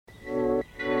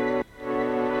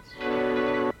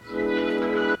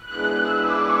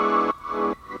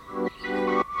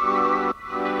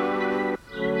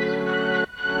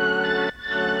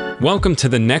Welcome to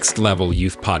the Next Level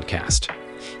Youth Podcast.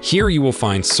 Here you will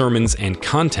find sermons and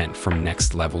content from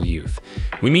Next Level Youth.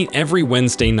 We meet every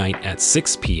Wednesday night at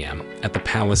 6 p.m. at the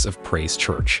Palace of Praise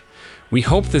Church. We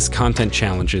hope this content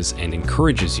challenges and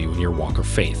encourages you in your walk of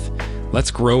faith.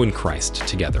 Let's grow in Christ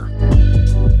together.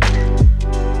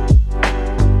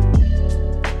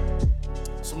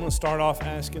 So I'm going to start off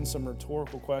asking some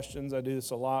rhetorical questions. I do this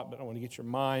a lot, but I want to get your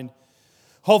mind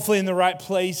hopefully in the right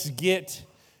place, get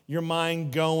your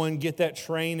mind going, get that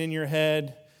train in your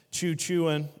head,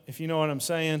 chewing, if you know what I'm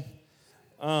saying.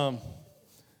 People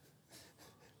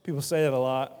say that a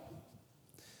lot.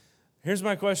 Here's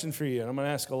my question for you, and I'm going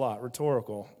to ask a lot,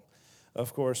 rhetorical,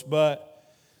 of course.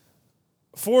 But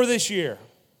for this year,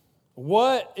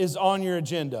 what is on your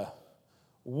agenda?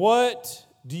 What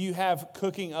do you have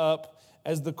cooking up?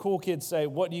 As the cool kids say,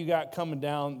 what do you got coming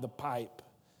down the pipe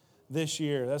this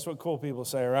year? That's what cool people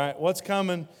say, right? What's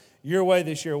coming your way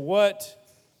this year? What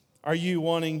are you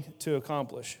wanting to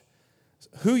accomplish?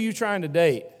 Who are you trying to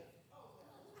date?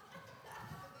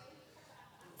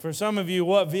 For some of you,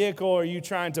 what vehicle are you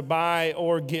trying to buy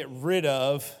or get rid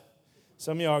of?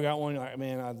 Some of y'all got one, you're like,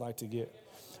 man, I'd like to get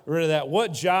rid of that.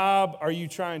 What job are you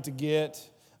trying to get?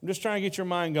 I'm just trying to get your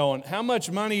mind going. How much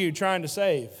money are you trying to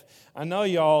save? I know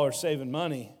y'all are saving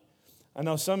money. I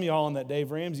know some of y'all on that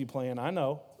Dave Ramsey plan. I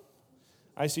know.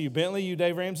 I see you, Bentley, you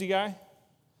Dave Ramsey guy?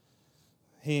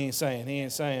 He ain't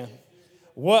saying.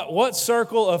 What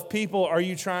circle of people are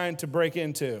you trying to break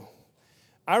into?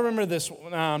 I remember this.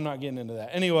 No, I'm not getting into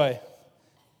that. Anyway,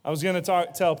 I was going to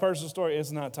tell a personal story.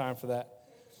 It's not time for that.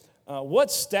 What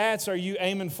stats are you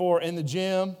aiming for in the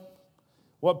gym?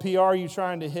 What PR are you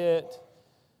trying to hit?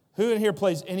 Who in here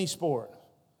plays any sport?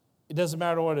 It doesn't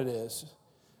matter what it is.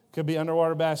 Could be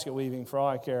underwater basket weaving for all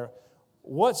I care.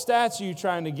 What stats are you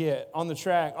trying to get on the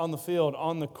track, on the field,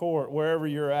 on the court, wherever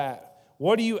you're at?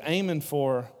 What are you aiming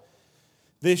for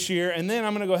this year? And then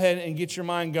I'm going to go ahead and get your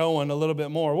mind going a little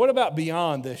bit more. What about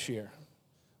beyond this year?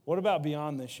 What about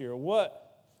beyond this year?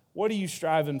 What are you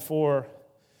striving for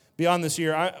beyond this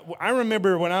year? I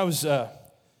remember when I was, I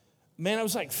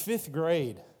was like fifth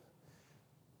grade.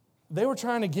 They were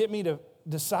trying to get me to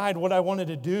decide what I wanted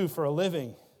to do for a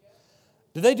living.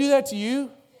 Did they do that to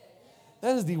you?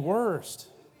 That is the worst.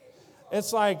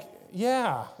 It's like,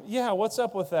 yeah, what's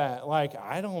up with that? Like,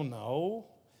 I don't know.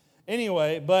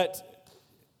 Anyway, but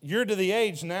you're to the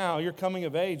age now, you're coming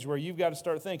of age where you've got to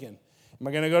start thinking, am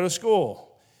I going to go to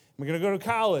school? Am I going to go to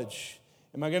college?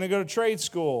 Am I going to go to trade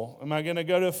school? Am I going to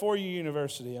go to a four-year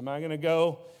university? Am I going to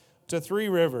go to Three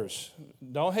Rivers?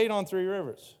 Don't hate on Three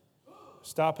Rivers.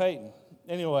 Stop hating.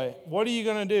 Anyway, what are you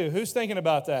going to do? Who's thinking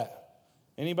about that?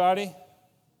 Anybody?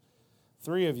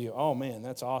 3 of you. Oh, man,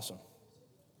 that's awesome.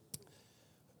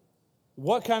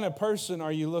 What kind of person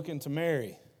are you looking to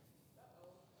marry?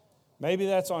 Maybe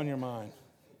that's on your mind.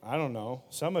 I don't know.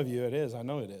 Some of you it is. I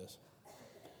know it is.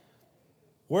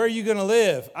 Where are you going to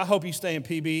live? I hope you stay in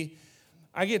PB.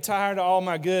 I get tired of all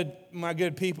my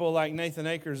good people like Nathan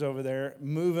Akers over there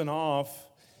moving off,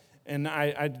 and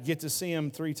I get to see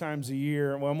him 3 times a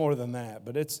year. Well, more than that,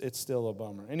 but it's still a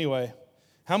bummer. Anyway,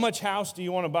 how much house do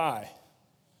you want to buy?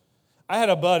 I had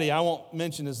a buddy, I won't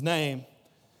mention his name.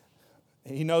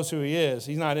 He knows who he is.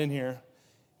 He's not in here.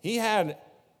 He had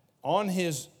in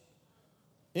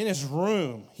his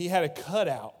room, he had a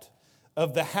cutout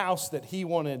of the house that he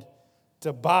wanted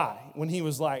to buy when he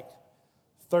was like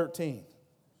 13.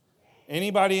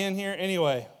 Anybody in here?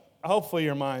 Anyway, hopefully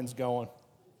your mind's going.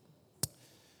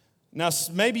 Now,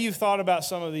 maybe you've thought about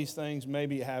some of these things.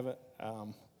 Maybe you haven't.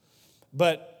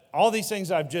 But all these things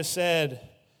I've just said,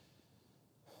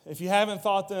 if you haven't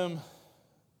thought them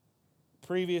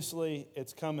previously,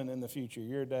 it's coming in the future.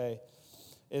 Your day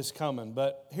is coming.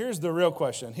 But here's the real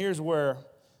question. Here's where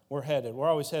we're headed. We're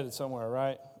always headed somewhere,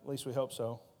 right? At least we hope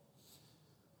so.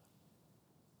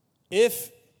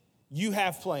 If you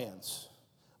have plans,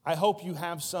 I hope you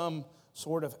have some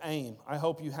sort of aim. I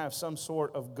hope you have some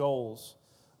sort of goals.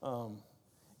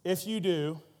 If you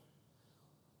do,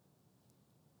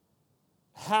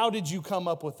 how did you come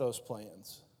up with those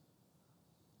plans?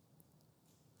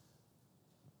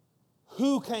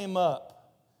 Who came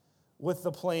up with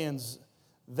the plans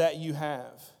that you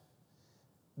have?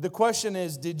 The question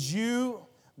is, did you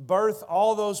birth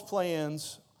all those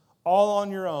plans all on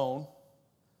your own,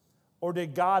 or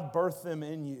did God birth them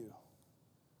in you?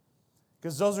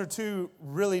 Because those are 2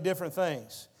 really different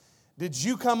things. Did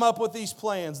you come up with these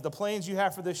plans, the plans you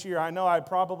have for this year? I know I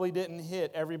probably didn't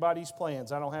hit everybody's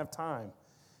plans. I don't have time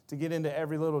to get into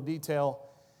every little detail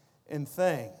and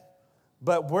thing.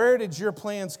 But where did your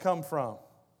plans come from?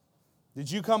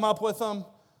 Did you come up with them,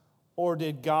 or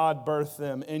did God birth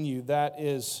them in you? That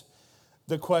is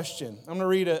the question. I'm going to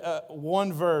read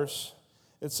one verse.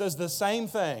 It says the same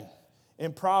thing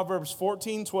in Proverbs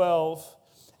 14:12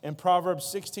 and Proverbs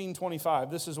 16:25.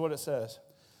 This is what it says.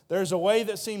 There's a way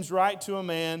that seems right to a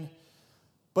man,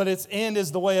 but its end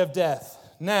is the way of death.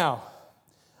 Now,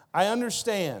 I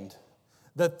understand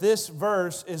that this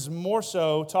verse is more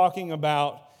so talking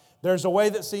about there's a way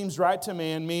that seems right to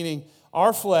man, meaning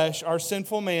our flesh, our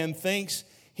sinful man, thinks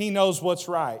he knows what's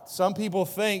right. Some people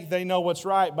think they know what's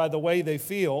right by the way they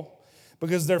feel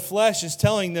because their flesh is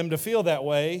telling them to feel that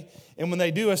way. And when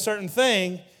they do a certain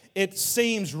thing, it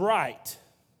seems right.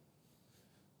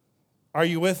 Are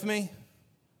you with me?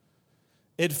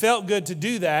 It felt good to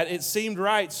do that. It seemed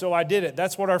right, so I did it.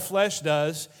 That's what our flesh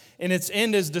does, and its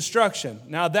end is destruction.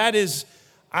 Now that is,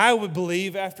 I would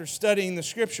believe, after studying the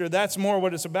Scripture, that's more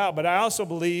what it's about. But I also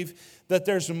believe that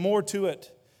there's more to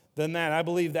it than that. I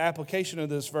believe the application of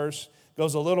this verse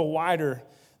goes a little wider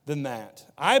than that.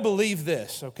 I believe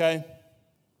this, okay,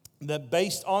 that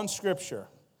based on Scripture,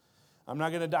 I'm not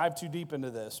going to dive too deep into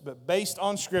this, but based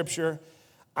on Scripture,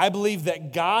 I believe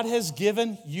that God has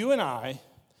given you and I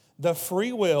the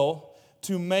free will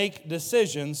to make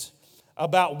decisions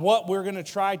about what we're going to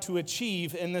try to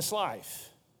achieve in this life.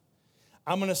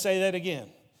 I'm going to say that again.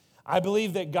 I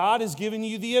believe that God has given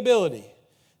you the ability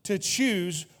to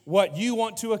choose what you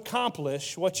want to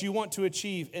accomplish, what you want to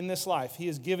achieve in this life. He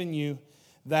has given you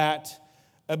that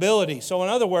ability. So in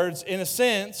other words, in a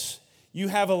sense, you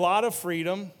have a lot of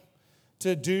freedom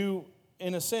to do,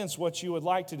 in a sense, what you would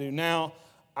like to do. Now,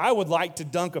 I would like to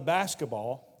dunk a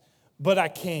basketball, but I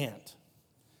can't.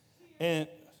 And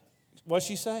what'd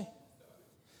she say?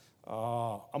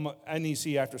 I need to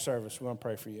see you after service. We're going to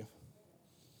pray for you.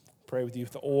 Pray with you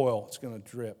with the oil. It's going to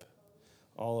drip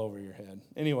all over your head.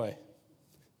 Anyway.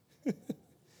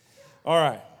 All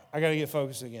right. I got to get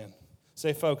focused again.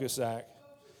 Say focus, Zach.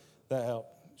 That helped.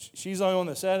 She's the only one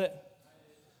that said it?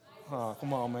 Oh,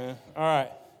 come on, man. All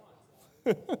right.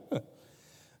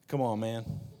 Come on, man.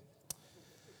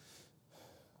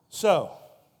 So,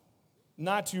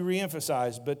 not to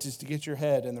reemphasize, but just to get your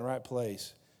head in the right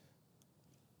place.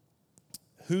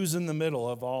 Who's in the middle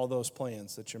of all those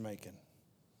plans that you're making?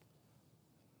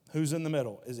 Who's in the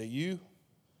middle? Is it you?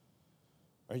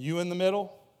 Are you in the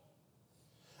middle?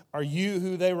 Are you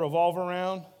who they revolve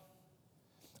around?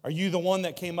 Are you the one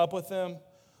that came up with them?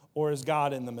 Or is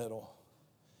God in the middle?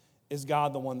 Is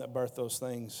God the one that birthed those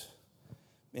things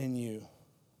in you?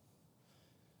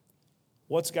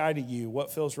 What's guiding you?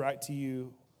 What feels right to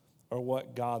you? Or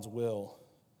what God's will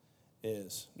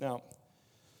is? Now,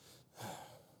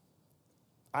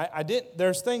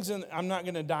 there's things I'm not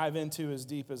going to dive into as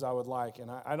deep as I would like, and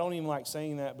I don't even like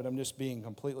saying that, but I'm just being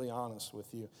completely honest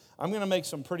with you. I'm going to make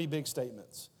some pretty big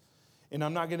statements, and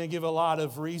I'm not going to give a lot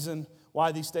of reason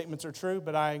why these statements are true,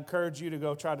 but I encourage you to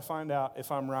go try to find out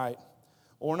if I'm right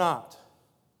or not.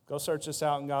 Go search this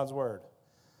out in God's Word.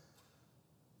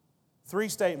 3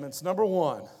 statements. Number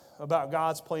 1, about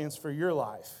God's plans for your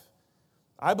life.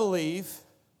 I believe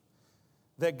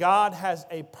that God has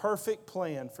a perfect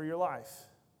plan for your life.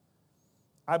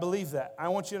 I believe that. I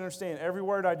want you to understand every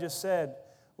word I just said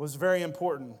was very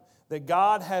important. That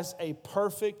God has a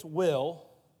perfect will,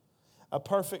 a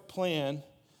perfect plan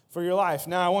for your life.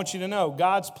 Now I want you to know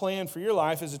God's plan for your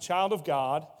life as a child of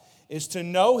God is to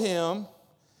know Him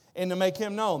and to make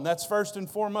Him known. That's first and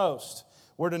foremost.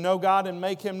 We're to know God and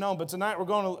make Him known. But tonight we're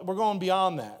going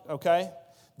beyond that, okay?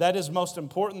 That is most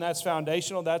important. That's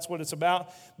foundational. That's what it's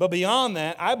about. But beyond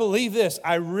that, I believe this.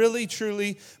 I really,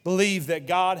 truly believe that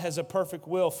God has a perfect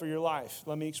will for your life.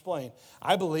 Let me explain.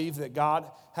 I believe that God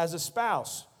has a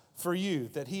spouse for you,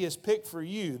 that He has picked for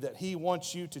you, that He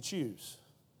wants you to choose.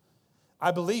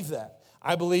 I believe that.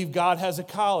 I believe God has a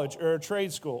college or a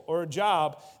trade school or a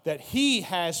job that He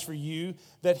has for you,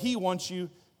 that He wants you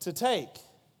to take.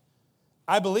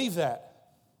 I believe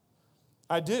that.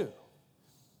 I do.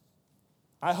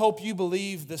 I hope you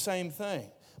believe the same thing.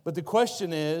 But the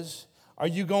question is, are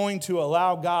you going to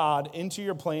allow God into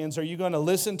your plans? Are you going to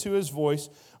listen to His voice?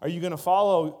 Are you going to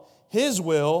follow His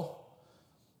will?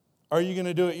 Or are you going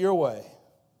to do it your way?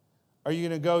 Are you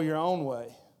going to go your own way?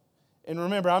 And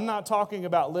remember, I'm not talking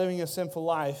about living a sinful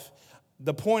life.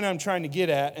 The point I'm trying to get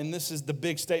at, and this is the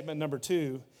big statement number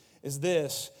 2, is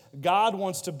this. God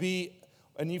wants to be,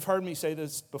 and you've heard me say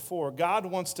this before, God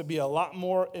wants to be a lot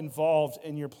more involved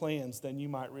in your plans than you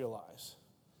might realize.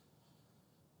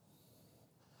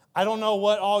 I don't know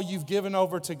what all you've given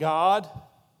over to God.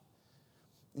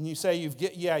 And you say you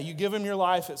give Him your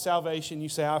life at salvation. You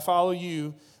say, I follow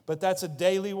you. But that's a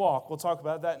daily walk. We'll talk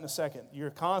about that in a second.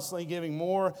 You're constantly giving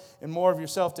more and more of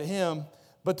yourself to Him.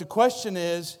 But the question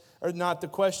is, or not the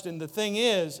question. The thing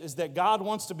is that God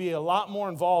wants to be a lot more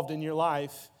involved in your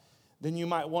life than you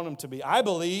might want him to be. I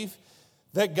believe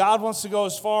that God wants to go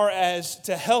as far as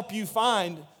to help you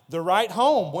find the right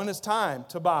home when it's time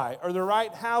to buy, or the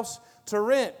right house to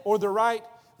rent, or the right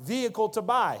vehicle to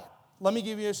buy. Let me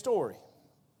give you a story,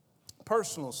 a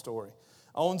personal story.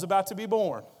 Owen's about to be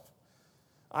born.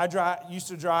 I used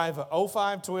to drive a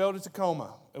 05 Toyota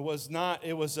Tacoma.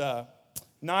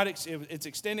 It's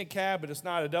extended cab, but it's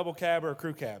not a double cab or a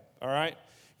crew cab, all right?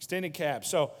 Extended cab.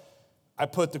 So I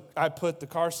put the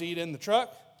car seat in the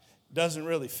truck. Doesn't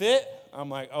really fit. I'm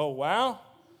like, oh, wow,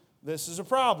 this is a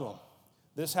problem.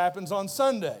 This happens on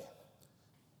Sunday.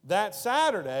 That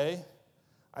Saturday,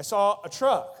 I saw a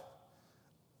truck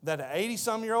that an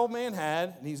 80-some-year-old man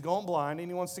had, and he's going blind, and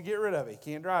he wants to get rid of it.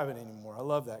 He can't drive it anymore. I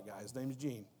love that guy. His name is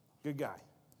Gene. Good guy.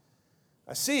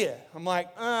 I see it. I'm like,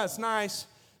 it's nice.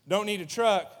 Don't need a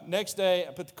truck. Next day,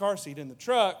 I put the car seat in the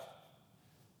truck,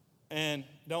 and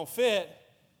don't fit.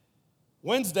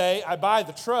 Wednesday, I buy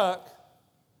the truck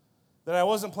that I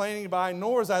wasn't planning to buy,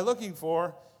 nor was I looking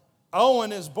for.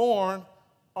 Owen is born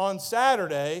on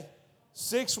Saturday,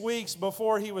 6 weeks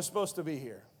before he was supposed to be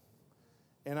here.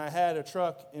 And I had a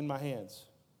truck in my hands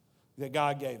that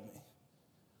God gave me.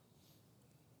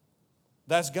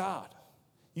 That's God.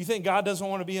 You think God doesn't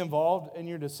want to be involved in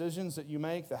your decisions that you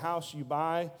make, the house you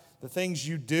buy, the things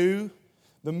you do,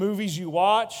 the movies you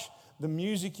watch, the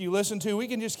music you listen to? We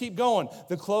can just keep going.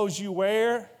 The clothes you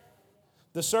wear,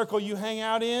 the circle you hang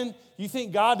out in. You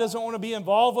think God doesn't want to be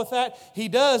involved with that? He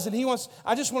does, and he wants.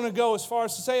 I just want to go as far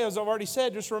as to say, as I've already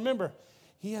said, just remember,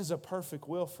 he has a perfect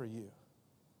will for you.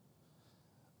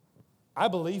 I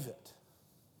believe it.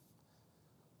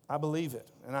 I believe it.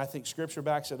 And I think Scripture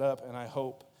backs it up, and I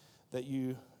hope that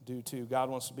you do too. God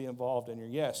wants to be involved in your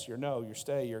yes, your no, your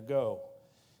stay, your go.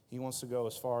 He wants to go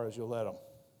as far as you'll let him.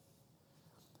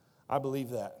 I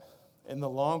believe that. And the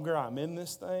longer I'm in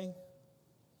this thing,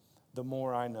 the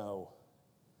more I know.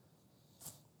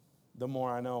 The more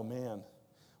I know, man,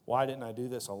 why didn't I do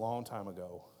this a long time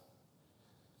ago?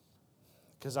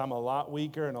 Because I'm a lot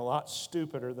weaker and a lot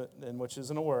stupider, than which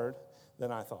isn't a word,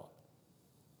 than I thought.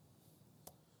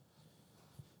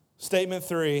 Statement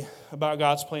 3 about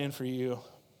God's plan for you.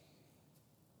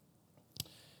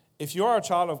 If you are a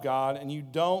child of God and you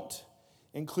don't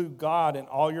include God in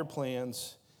all your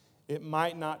plans, it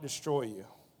might not destroy you.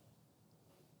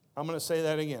 I'm going to say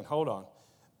that again. Hold on.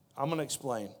 I'm going to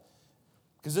explain.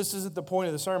 Because this isn't the point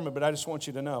of the sermon, but I just want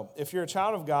you to know. If you're a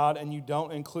child of God and you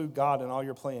don't include God in all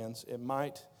your plans, it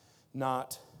might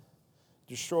not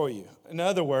destroy you. In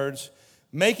other words,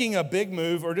 making a big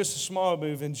move or just a small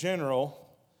move in general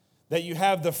that you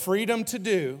have the freedom to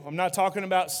do. I'm not talking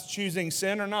about choosing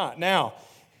sin or not. Now,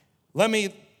 let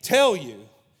me tell you,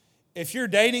 if you're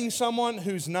dating someone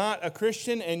who's not a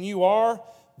Christian and you are,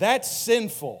 that's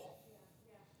sinful.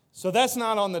 So that's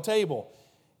not on the table.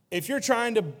 If you're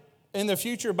trying to, in the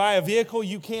future, buy a vehicle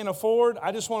you can't afford,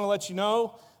 I just want to let you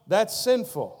know, that's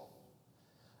sinful.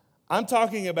 I'm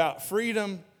talking about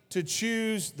freedom to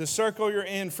choose the circle you're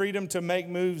in, freedom to make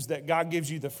moves that God gives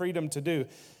you the freedom to do.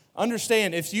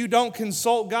 Understand, if you don't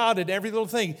consult God at every little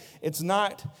thing, it's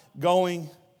not going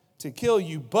to kill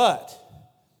you. But,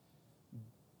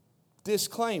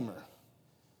 disclaimer,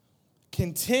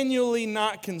 continually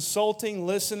not consulting,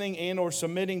 listening, and or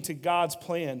submitting to God's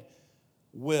plan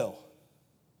will.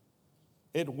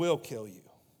 It will kill you.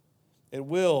 It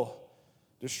will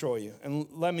destroy you. And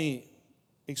let me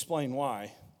explain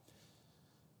why.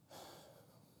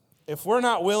 If we're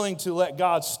not willing to let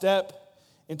God step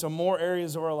into more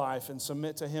areas of our life and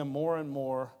submit to him more and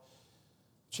more,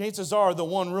 chances are the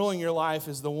one ruling your life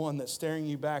is the one that's staring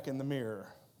you back in the mirror.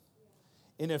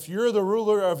 And if you're the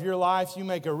ruler of your life, you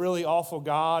make a really awful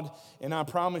God, and I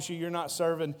promise you, you're not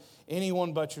serving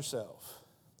anyone but yourself.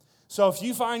 So if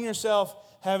you find yourself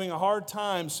having a hard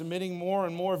time submitting more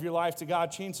and more of your life to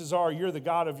God, chances are you're the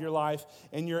God of your life,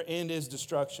 and your end is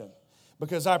destruction.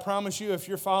 Because I promise you, if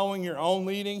you're following your own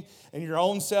leading and your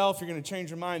own self, you're going to change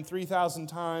your mind 3,000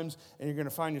 times, and you're going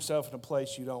to find yourself in a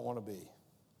place you don't want to be.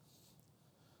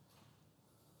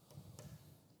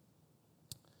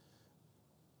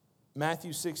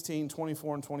 Matthew 16,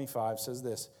 24 and 25 says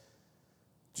this.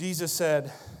 Jesus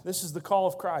said, this is the call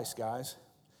of Christ, guys.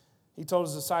 He told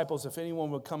his disciples, if anyone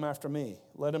would come after me,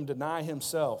 let him deny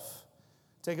himself,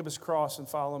 take up his cross and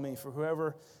follow me. For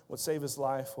whoever would save his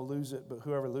life will lose it, but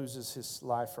whoever loses his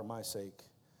life for my sake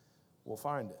will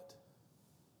find it.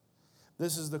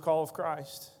 This is the call of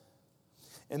Christ.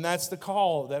 And that's the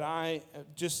call that I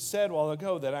just said a while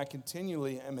ago that I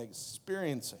continually am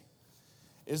experiencing.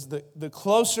 Is the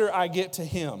closer I get to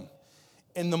him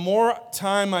and the more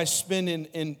time I spend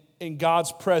in in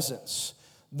God's presence,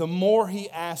 the more He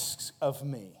asks of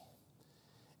me.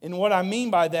 And what I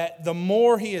mean by that, the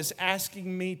more He is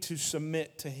asking me to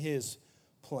submit to His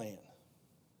plan.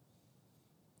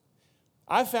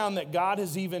 I found that God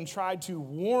has even tried to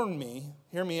warn me,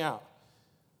 hear me out.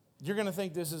 You're going to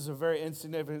think this is a very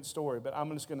insignificant story, but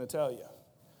I'm just going to tell you.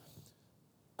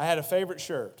 I had a favorite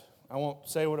shirt. I won't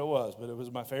say what it was, but it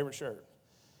was my favorite shirt.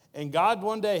 And God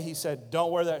one day, He said,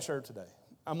 don't wear that shirt today.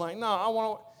 I'm like,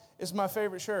 no, it's my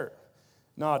favorite shirt.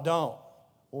 No, don't.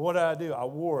 Well, what did I do? I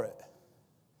wore it.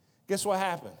 Guess what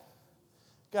happened?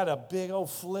 Got a big old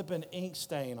flipping ink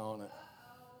stain on it.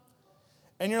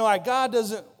 And you're like, God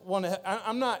doesn't want to,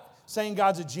 I'm not saying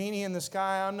God's a genie in the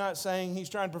sky. I'm not saying He's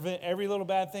trying to prevent every little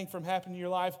bad thing from happening in your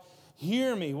life.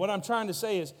 Hear me. What I'm trying to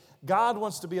say is God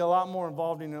wants to be a lot more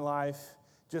involved in your life.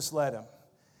 Just let Him.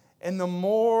 And the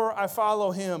more I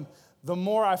follow Him, the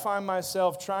more I find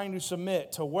myself trying to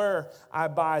submit to where I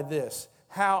buy this,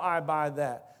 how I buy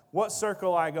that, what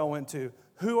circle I go into,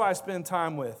 who I spend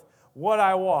time with, what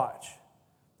I watch.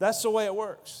 That's the way it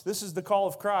works. This is the call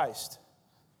of Christ.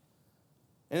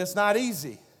 And it's not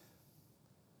easy.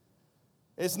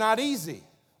 It's not easy.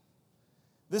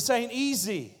 This ain't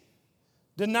easy.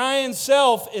 Denying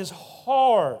self is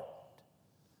hard.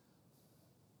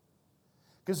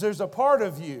 Because there's a part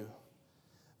of you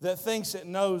that thinks it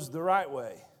knows the right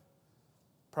way.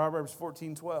 Proverbs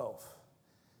 14:12.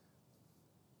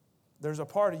 There's a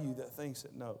part of you that thinks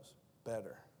it knows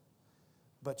better,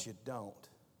 but you don't.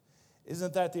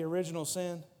 Isn't that the original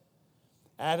sin?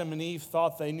 Adam and Eve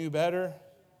thought they knew better.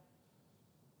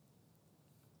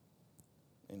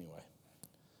 Anyway,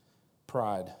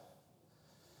 pride.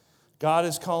 God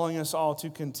is calling us all to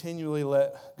continually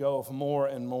let go of more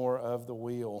and more of the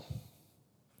wheel.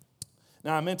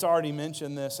 Now, I meant to already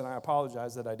mention this, and I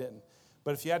apologize that I didn't.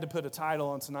 But if you had to put a title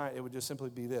on tonight, it would just simply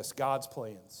be this: God's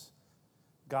plans.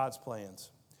 God's plans.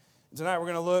 And tonight we're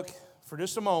going to look for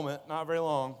just a moment, not very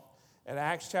long, at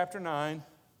Acts chapter 9.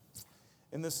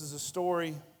 And this is a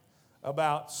story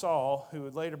about Saul, who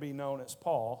would later be known as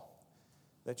Paul,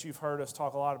 that you've heard us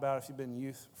talk a lot about if you've been in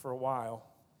youth for a while.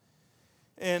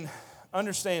 And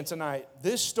understand tonight,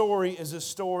 this story is a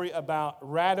story about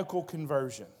radical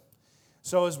conversion.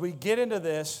 So as we get into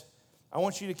this, I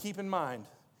want you to keep in mind,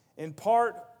 in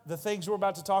part, the things we're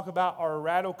about to talk about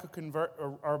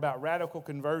are about radical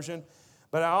conversion,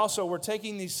 but we're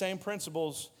taking these same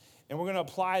principles and we're going to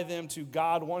apply them to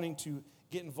God wanting to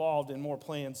get involved in more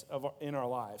plans in our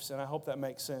lives. And I hope that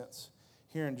makes sense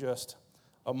here in just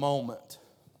a moment.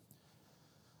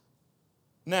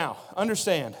 Now,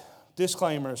 understand,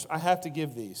 disclaimers, I have to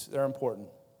give these. They're important.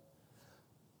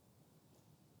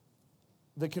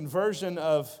 The conversion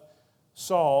of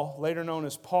Saul, later known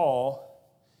as Paul,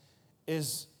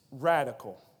 is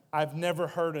radical. I've never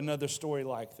heard another story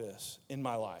like this in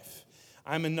my life.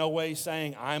 I'm in no way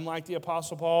saying I'm like the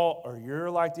Apostle Paul or you're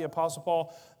like the Apostle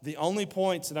Paul. The only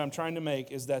points that I'm trying to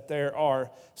make is that there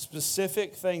are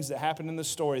specific things that happen in the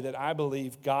story that I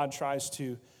believe God tries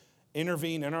to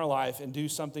intervene in our life and do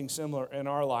something similar in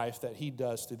our life that He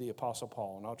does to the Apostle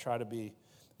Paul. And I'll try to be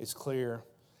as clear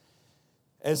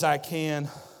as I can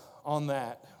on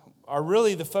that.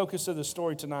 Really, the focus of the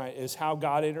story tonight is how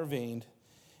God intervened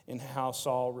and how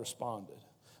Saul responded.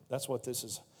 That's what this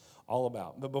is all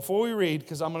about. But before we read,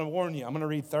 because I'm going to warn you, I'm going to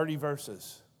read 30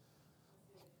 verses.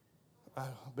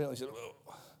 Bentley said,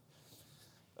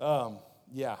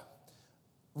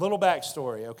 little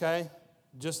backstory, okay?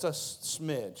 Just a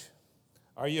smidge.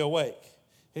 Are you awake?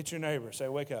 Hit your neighbor. Say,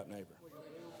 wake up, neighbor.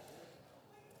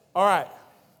 All right.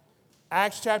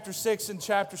 Acts chapter 6 and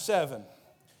chapter 7.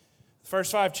 The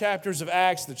first 5 chapters of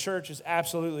Acts, the church is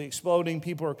absolutely exploding.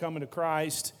 People are coming to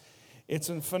Christ. It's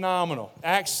phenomenal.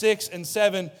 Acts 6 and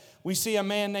 7, we see a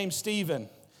man named Stephen.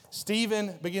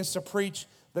 Stephen begins to preach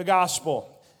the gospel.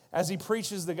 As he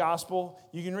preaches the gospel,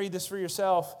 you can read this for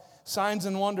yourself, signs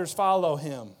and wonders follow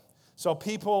him. So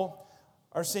people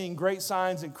are seeing great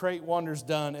signs and great wonders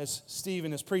done as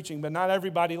Stephen is preaching, but not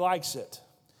everybody likes it.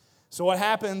 So what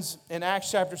happens in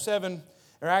Acts chapter 7,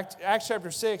 or Acts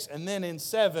chapter 6, and then in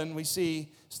 7, we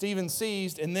see Stephen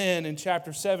seized, and then in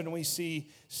chapter 7, we see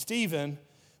Stephen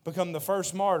become the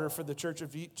first martyr for the Church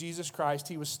of Jesus Christ.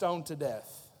 He was stoned to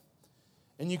death.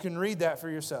 And you can read that for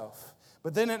yourself.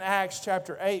 But then in Acts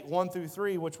chapter 8, 1 through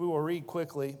 3, which we will read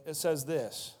quickly, it says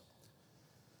this: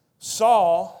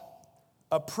 Saul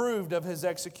approved of his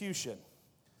execution.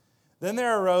 Then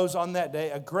there arose on that day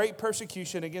a great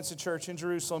persecution against the church in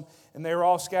Jerusalem, and they were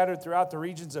all scattered throughout the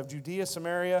regions of Judea,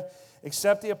 Samaria,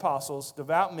 except the apostles.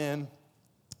 Devout men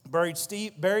buried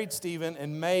Stephen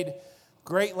and made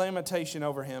great lamentation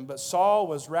over him. But Saul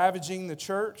was ravaging the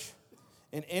church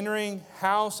And entering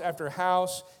house after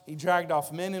house, he dragged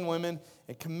off men and women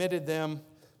and committed them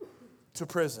to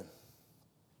prison.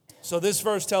 So this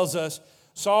verse tells us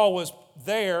Saul was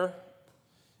there,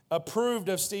 approved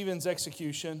of Stephen's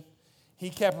execution. He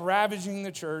kept ravaging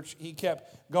the church. He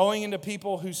kept going into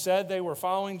people who said they were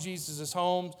following Jesus'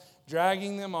 homes,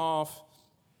 dragging them off,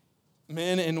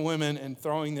 men and women, and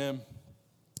throwing them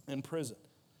in prison.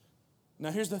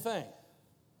 Now here's the thing.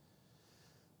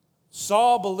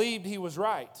 Saul believed he was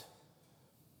right.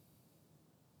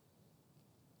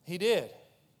 He did.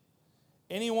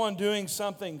 Anyone doing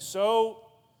something so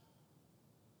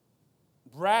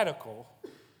radical,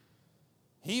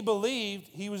 he believed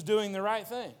he was doing the right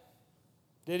thing.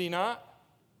 Did he not?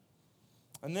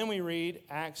 And then we read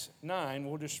Acts 9.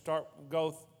 We'll just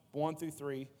go 1 through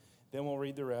 3, then we'll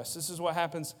read the rest. This is what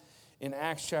happens in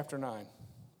Acts chapter 9.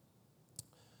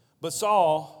 But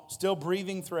Saul, still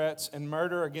breathing threats and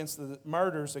murder against the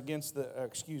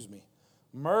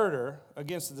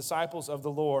disciples of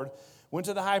the Lord, went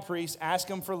to the high priest, asked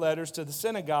him for letters to the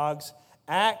synagogues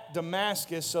at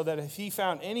Damascus, so that if he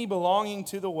found any belonging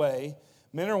to the way,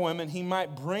 men or women, he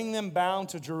might bring them bound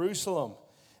to Jerusalem.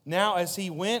 Now, as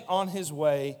he went on his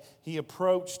way, he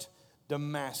approached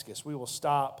Damascus. We will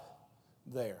stop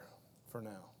there for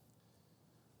now.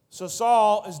 So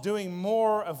Saul is doing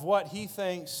more of what he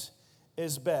thinks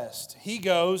is best. He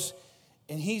goes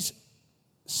and he's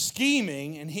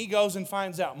scheming, and he goes and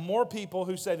finds out more people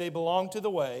who say they belong to the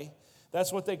way.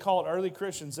 That's what they called early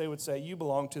Christians. They would say, you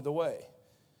belong to the way.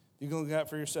 You can look at that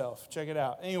for yourself. Check it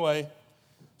out. Anyway,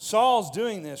 Saul's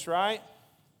doing this, right?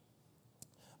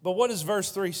 But what does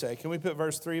verse 3 say? Can we put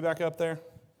verse 3 back up there?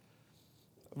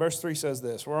 Verse 3 says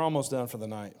this. We're almost done for the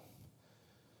night.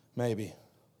 Maybe.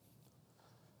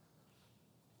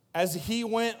 As he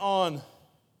went on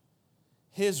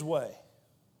his way,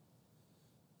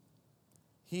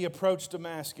 he approached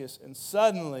Damascus, and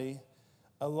suddenly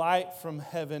a light from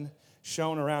heaven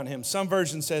shone around him. Some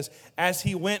version says, as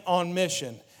he went on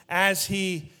mission.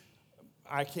 The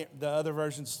other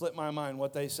version slipped my mind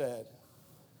what they said.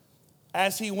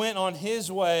 As he went on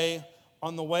his way,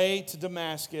 on the way to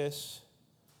Damascus,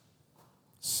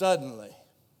 suddenly.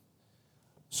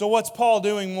 So what's Paul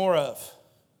doing more of?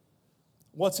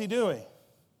 What's he doing?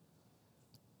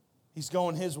 He's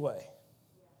going his way.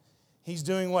 He's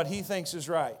doing what he thinks is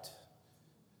right.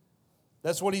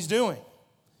 That's what he's doing.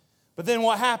 But then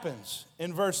what happens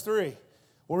in verse 3?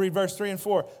 We'll read verse 3 and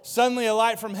 4. Suddenly a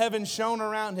light from heaven shone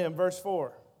around him, verse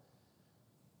 4.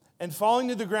 And falling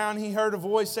to the ground, he heard a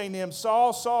voice saying to him,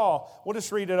 Saul, Saul. We'll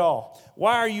just read it all.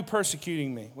 Why are you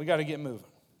persecuting me? We got to get moving.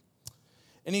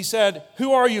 And he said,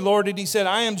 who are you, Lord? And he said,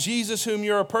 I am Jesus whom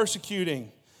you are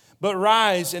persecuting. But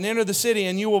rise and enter the city,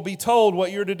 and you will be told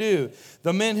what you're to do.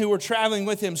 The men who were traveling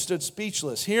with him stood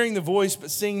speechless, hearing the voice but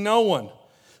seeing no one.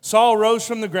 Saul rose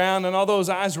from the ground, and although his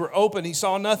eyes were open, he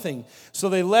saw nothing. So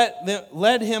they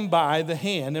led him by the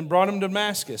hand and brought him to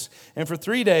Damascus. And for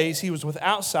 3 days he was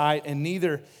without sight and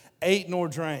neither ate nor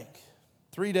drank.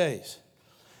 3 days.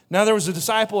 Now there was a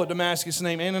disciple at Damascus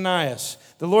named Ananias.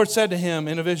 The Lord said to him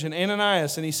in a vision,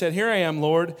 Ananias. And he said, here I am,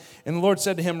 Lord. And the Lord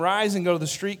said to him, rise and go to the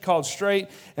street called Straight,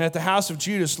 and at the house of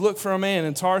Judas look for a man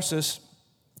in Tarsus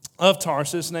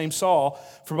named Saul.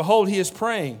 For behold, he is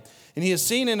praying. And he has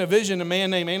seen in a vision a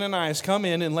man named Ananias come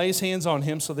in and lay his hands on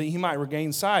him so that he might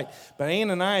regain sight. But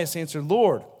Ananias answered,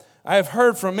 Lord, I have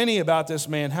heard from many about this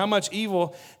man, how much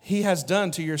evil he has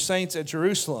done to your saints at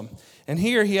Jerusalem. And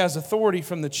here he has authority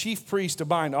from the chief priest to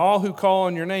bind all who call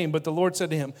on your name. But the Lord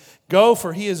said to him, go,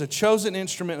 for he is a chosen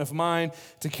instrument of mine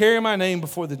to carry my name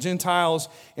before the Gentiles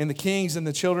and the kings and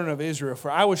the children of Israel. For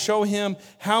I will show him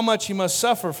how much he must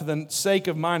suffer for the sake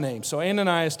of my name. So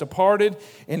Ananias departed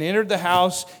and entered the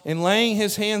house, and laying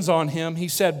his hands on him, he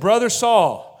said, Brother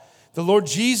Saul, the Lord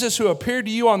Jesus, who appeared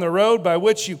to you on the road by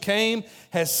which you came,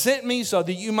 has sent me so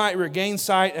that you might regain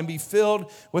sight and be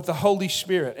filled with the Holy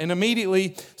Spirit. And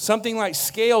immediately something like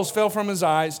scales fell from his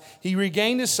eyes. He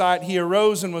regained his sight. He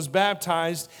arose and was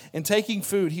baptized. And taking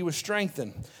food, he was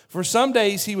strengthened. For some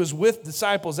days he was with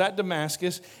disciples at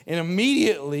Damascus, and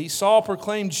immediately Saul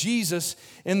proclaimed Jesus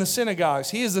in the synagogues.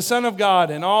 He is the Son of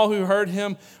God, and all who heard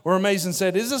him were amazed and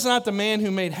said, is this not the man who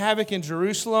made havoc in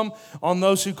Jerusalem on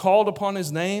those who called upon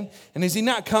his name? And has he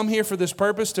not come here for this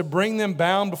purpose, to bring them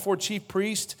bound before chief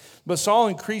priests? But Saul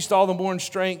increased all the more in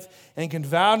strength and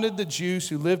confounded the Jews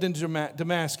who lived in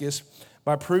Damascus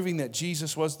by proving that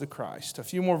Jesus was the Christ. A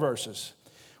few more verses.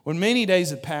 When many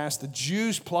days had passed, the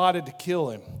Jews plotted to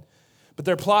kill him. But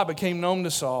their plot became known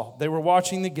to Saul. They were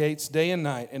watching the gates day and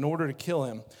night in order to kill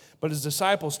him. But his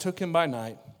disciples took him by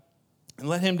night and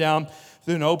let him down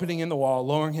through an opening in the wall,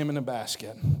 lowering him in a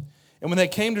basket. And when they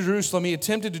came to Jerusalem, he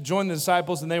attempted to join the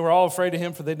disciples, and they were all afraid of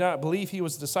him, for they did not believe he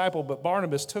was a disciple. But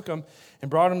Barnabas took him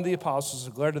and brought him to the apostles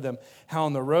and declared to them how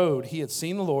on the road he had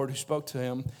seen the Lord who spoke to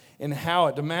him, and how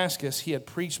at Damascus he had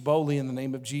preached boldly in the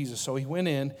name of Jesus. So he went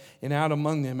in and out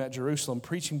among them at Jerusalem,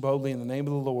 preaching boldly in the name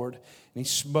of the Lord. And he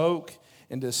spoke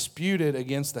and disputed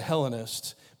against the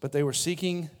Hellenists, but they were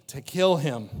seeking to kill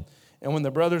him. And when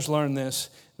the brothers learned this,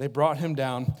 they brought him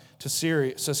down to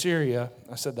Caesarea,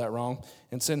 I said that wrong,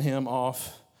 and sent him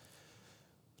off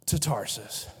to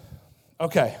Tarsus.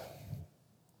 Okay.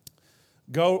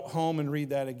 Go home and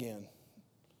read that again.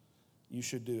 You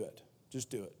should do it. Just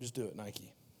do it. Just do it,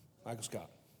 Nike. Michael Scott.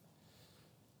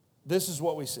 This is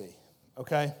what we see,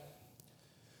 okay?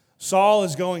 Saul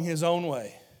is going his own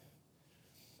way.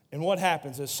 And what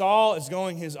happens? As Saul is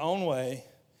going his own way,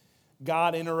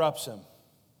 God interrupts him.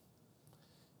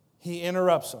 He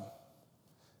interrupts him.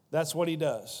 That's what he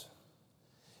does.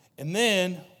 And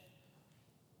then,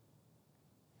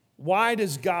 why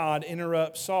does God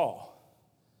interrupt Saul?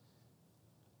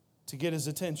 To get his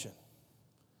attention.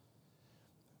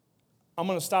 I'm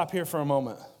going to stop here for a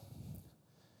moment.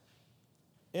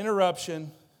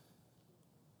 Interruption,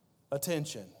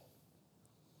 attention.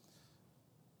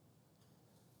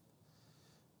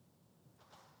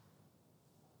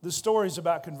 The story's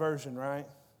about conversion, right?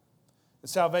 In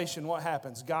salvation, what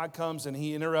happens? God comes and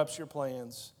he interrupts your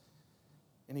plans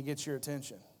and he gets your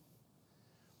attention.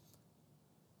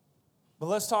 But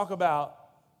let's talk about,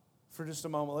 for just a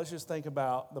moment, let's just think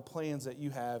about the plans that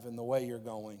you have and the way you're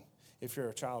going if you're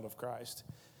a child of Christ.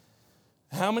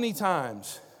 How many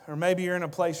times, or maybe you're in a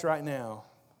place right now,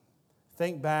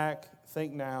 think back,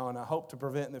 think now, and I hope to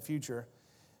prevent in the future,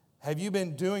 have you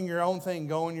been doing your own thing,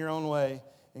 going your own way,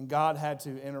 and God had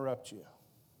to interrupt you?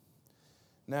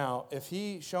 Now, if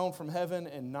he shone from heaven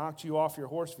and knocked you off your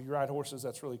horse, if you ride horses,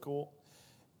 that's really cool.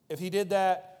 If he did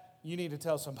that, you need to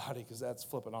tell somebody because that's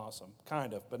flipping awesome.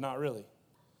 Kind of, but not really.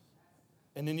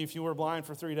 And then if you were blind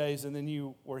for 3 days and then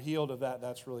you were healed of that,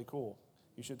 that's really cool.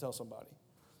 You should tell somebody.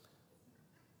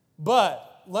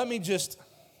 But let me just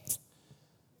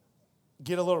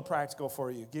get a little practical for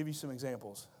you, give you some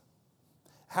examples.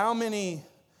 How many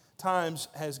times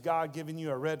has God given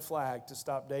you a red flag to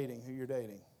stop dating who you're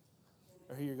dating?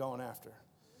 Or who you're going after.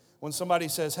 When somebody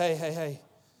says, hey,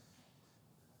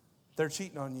 they're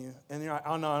cheating on you, and you're like,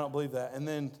 oh, no, I don't believe that. And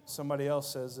then somebody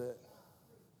else says it.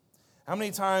 How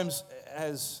many times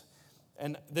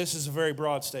and this is a very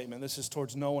broad statement, this is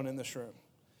towards no one in this room,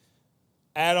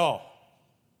 at all.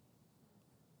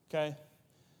 Okay?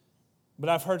 But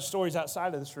I've heard stories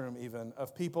outside of this room even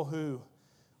of people who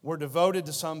were devoted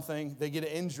to something, they get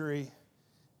an injury,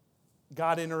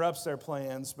 God interrupts their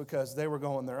plans because they were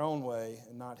going their own way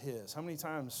and not his. How many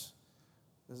times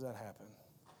does that happen?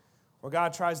 Where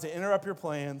God tries to interrupt your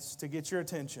plans to get your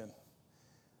attention.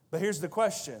 But here's the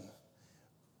question.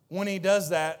 When he does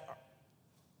that,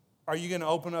 are you going to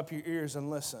open up your ears and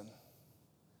listen?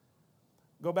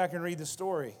 Go back and read the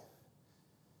story.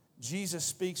 Jesus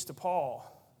speaks to Paul,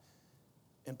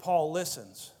 and Paul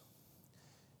listens.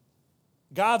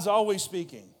 God's always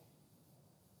speaking.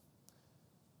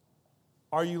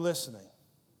 Are you listening?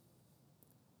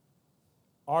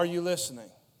 Are you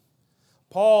listening?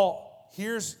 Paul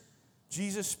hears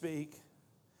Jesus speak,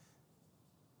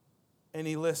 and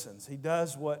he listens. He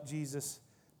does what Jesus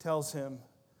tells him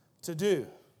to do.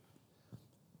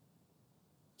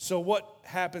 So what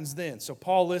happens then? So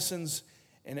Paul listens,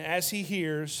 and as he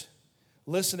hears,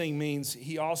 listening means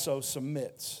he also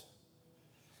submits.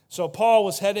 So Paul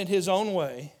was headed his own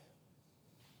way.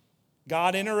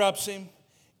 God interrupts him,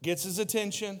 gets his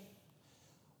attention.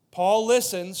 Paul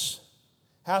listens.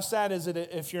 How sad is it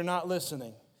if you're not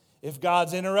listening? If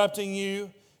God's interrupting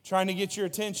you, trying to get your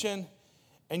attention,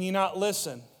 and you not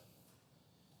listen?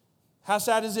 How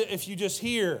sad is it if you just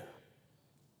hear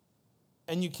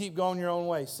and you keep going your own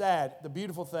way? Sad. The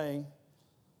beautiful thing,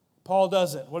 Paul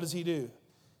doesn't. What does he do?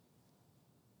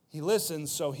 He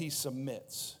listens, so he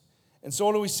submits. And so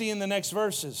what do we see in the next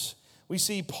verses? We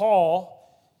see Paul,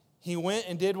 he went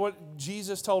and did what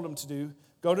Jesus told him to do.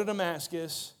 Go to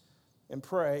Damascus and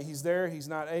pray. He's there. He's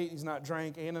not ate. He's not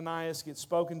drank. Ananias gets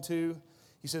spoken to.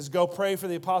 He says, go pray for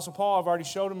the Apostle Paul. I've already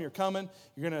showed him you're coming.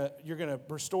 You're gonna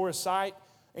restore his sight.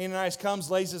 Ananias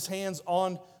comes, lays his hands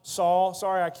on Saul.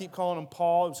 Sorry, I keep calling him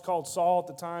Paul. It was called Saul at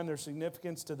the time. There's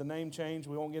significance to the name change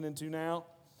we won't get into now.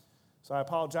 So I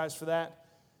apologize for that.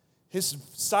 His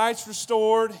sight's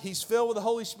restored. He's filled with the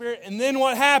Holy Spirit. And then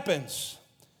what happens?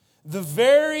 The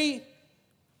very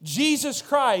Jesus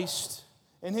Christ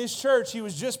in his church he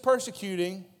was just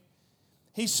persecuting,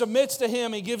 he submits to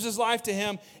him, he gives his life to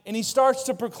him, and he starts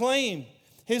to proclaim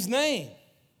his name.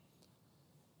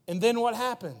 And then what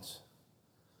happens?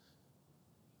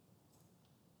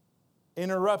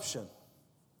 Interruption.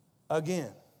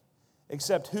 Again.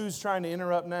 Except who's trying to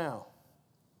interrupt now?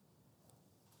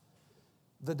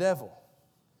 The devil.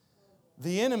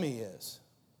 The enemy is.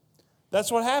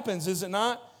 That's what happens, is it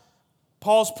not?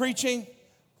 Paul's preaching,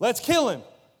 let's kill him.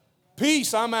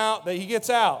 Peace, I'm out. That he gets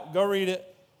out. Go read it.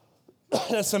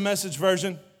 That's the Message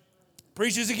version.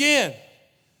 Preaches again.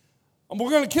 We're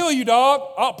going to kill you,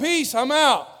 dog. Oh, peace, I'm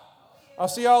out. I'll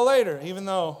see y'all later. Even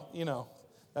though,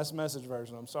 that's the Message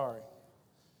version. I'm sorry.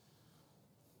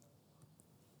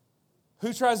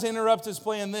 Who tries to interrupt his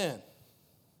plan then?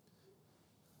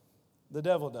 The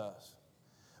devil does.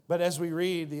 But as we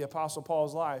read the Apostle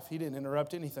Paul's life, he didn't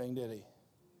interrupt anything, did he?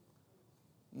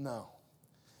 No.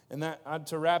 And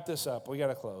to wrap this up, we got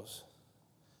to close.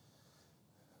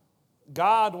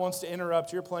 God wants to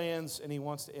interrupt your plans, and he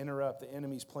wants to interrupt the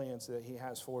enemy's plans that he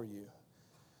has for you.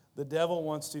 The devil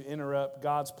wants to interrupt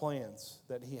God's plans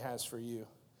that he has for you.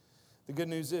 The good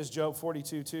news is Job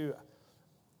 42:2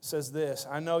 says this,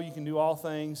 I know you can do all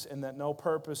things and that no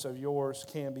purpose of yours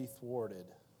can be thwarted.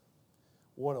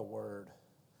 What a word.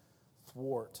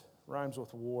 Thwart. Rhymes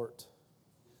with wart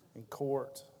and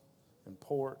court and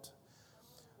port.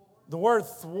 The word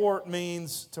thwart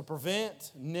means to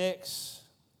prevent, nix,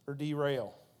 or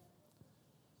derail.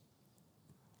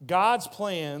 God's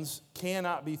plans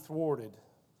cannot be thwarted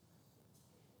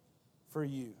for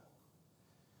you.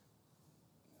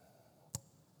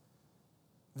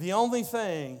 The only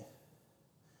thing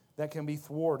that can be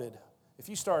thwarted, if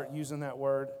you start using that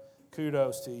word,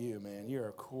 kudos to you, man.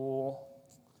 You're cool.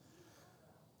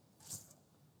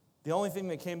 The only thing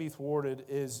that can be thwarted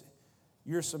is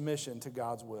your submission to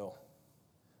God's will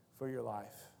for your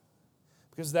life.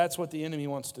 Because that's what the enemy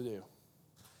wants to do.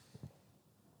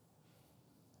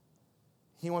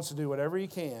 He wants to do whatever he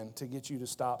can to get you to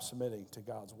stop submitting to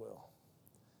God's will.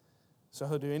 So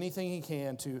he'll do anything he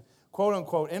can to, quote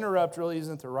unquote, interrupt really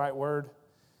isn't the right word,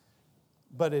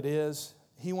 but it is.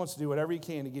 He wants to do whatever he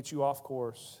can to get you off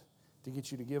course, to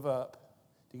get you to give up,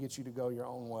 to get you to go your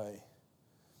own way.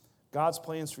 God's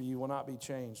plans for you will not be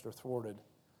changed or thwarted.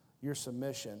 Your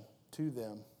submission to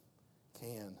them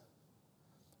can.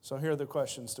 So here are the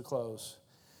questions to close.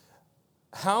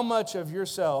 How much of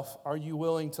yourself are you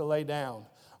willing to lay down?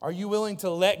 Are you willing to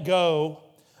let go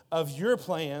of your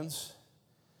plans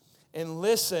and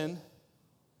listen?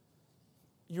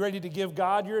 You ready to give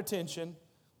God your attention,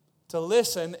 to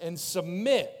listen and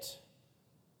submit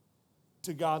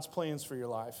to God's plans for your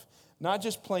life? Not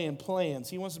just playing plans.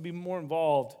 He wants to be more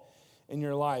involved in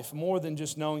your life, more than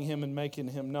just knowing him and making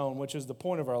him known, which is the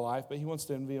point of our life, but he wants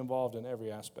to be involved in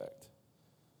every aspect.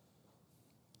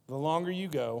 The longer you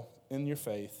go in your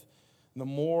faith, the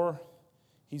more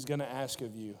he's going to ask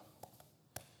of you.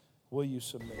 Will you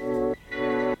submit?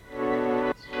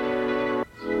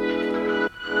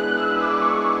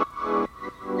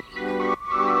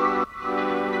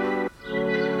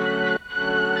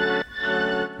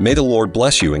 May the Lord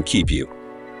bless you and keep you.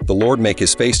 The Lord make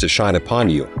his face to shine upon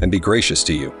you and be gracious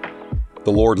to you.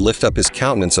 The Lord lift up his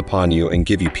countenance upon you and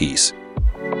give you peace.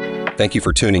 Thank you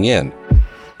for tuning in.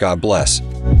 God bless.